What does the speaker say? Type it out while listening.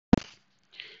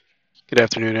Good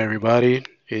afternoon, everybody.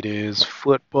 It is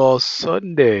Football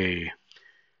Sunday.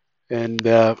 And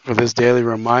for this daily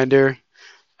reminder,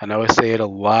 I know I say it a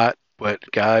lot, but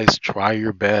guys, try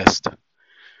your best.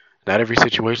 Not every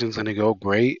situation is going to go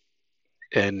great.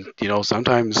 And,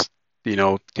 sometimes,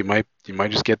 you might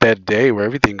just get that day where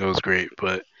everything goes great.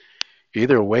 But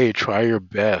either way, try your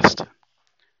best.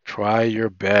 Try your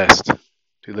best.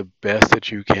 Do the best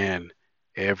that you can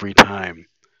every time.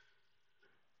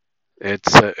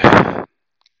 It's,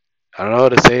 I don't know how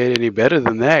to say it any better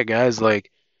than that, guys.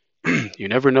 Like, you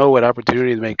never know what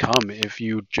opportunities may come if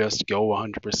you just go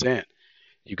 100%.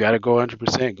 You got to go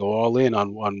 100%. Go all in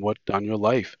on your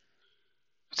life.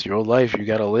 It's your life. You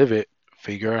got to live it.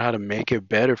 Figure out how to make it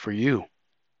better for you.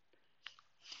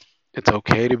 It's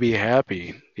okay to be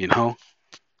happy.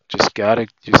 Just gotta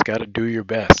do your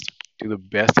best. Do the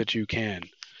best that you can.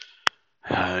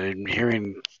 I'm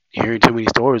hearing too many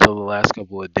stories over the last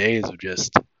couple of days of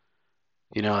just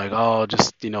like, oh,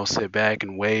 just sit back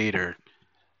and wait, or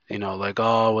like,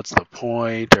 oh, what's the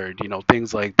point, or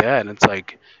things like that. And it's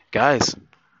like, guys,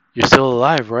 you're still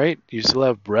alive, right? You still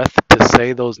have breath to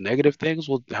say those negative things.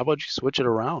 Well, how about you switch it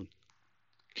around?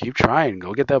 Keep trying.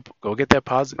 Go get that. Go get that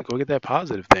positive. Go get that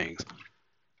positive things.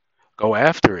 Go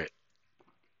after it.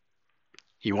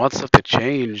 You want stuff to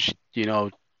change,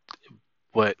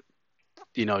 but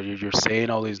you're saying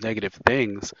all these negative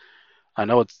things. I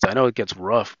know it gets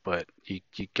rough, but you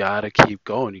gotta keep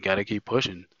going. You gotta keep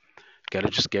pushing. Gotta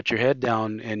just get your head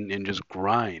down and just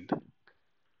grind.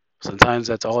 Sometimes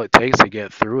that's all it takes to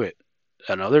get through it.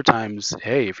 And other times,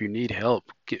 hey, if you need help,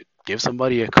 give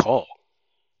somebody a call.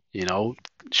 You know,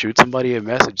 shoot somebody a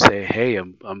message. Say, hey,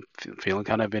 I'm feeling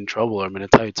kind of in trouble, or I'm in a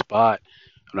tight spot.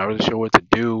 I'm not really sure what to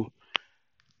do.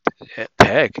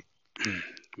 Heck,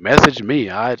 message me.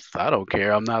 I don't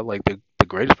care. I'm not like the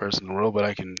greatest person in the world, but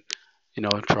I can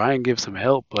try and give some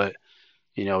help. But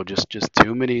just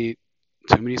too many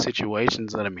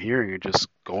situations that I'm hearing are just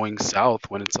going south.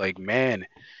 When it's like, man,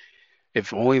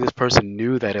 if only this person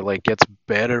knew that it like gets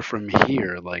better from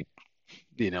here. Like,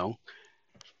 you know,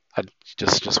 I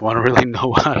just want to really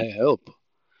know how to help.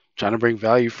 Trying to bring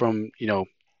value from the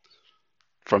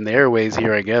airways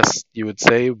here, I guess you would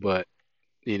say. But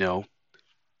you know,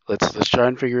 let's try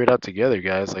and figure it out together,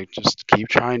 guys. Like, just keep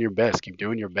trying your best, keep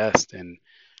doing your best, and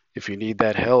if you need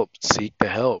that help, seek the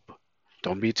help.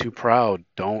 Don't be too proud.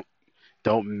 Don't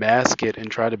mask it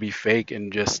and try to be fake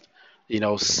and just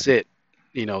sit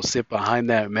sit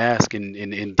behind that mask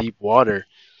in deep water.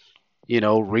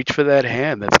 Reach for that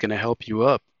hand that's going to help you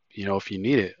up, if you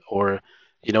need it. Or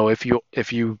if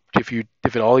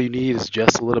it all you need is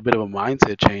just a little bit of a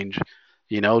mindset change,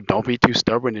 don't be too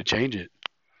stubborn to change it.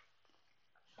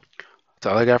 That's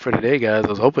all I got for today, guys. I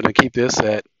was hoping to keep this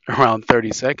at around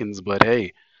 30 seconds, but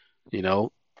hey, you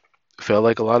know felt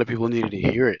like a lot of people needed to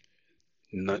hear it.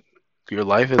 No- your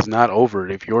life is not over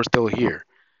if you're still here.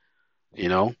 you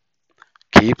know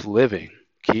keep living,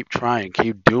 keep trying,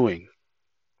 keep doing,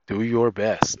 do your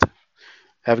best.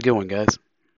 Have a good one, guys.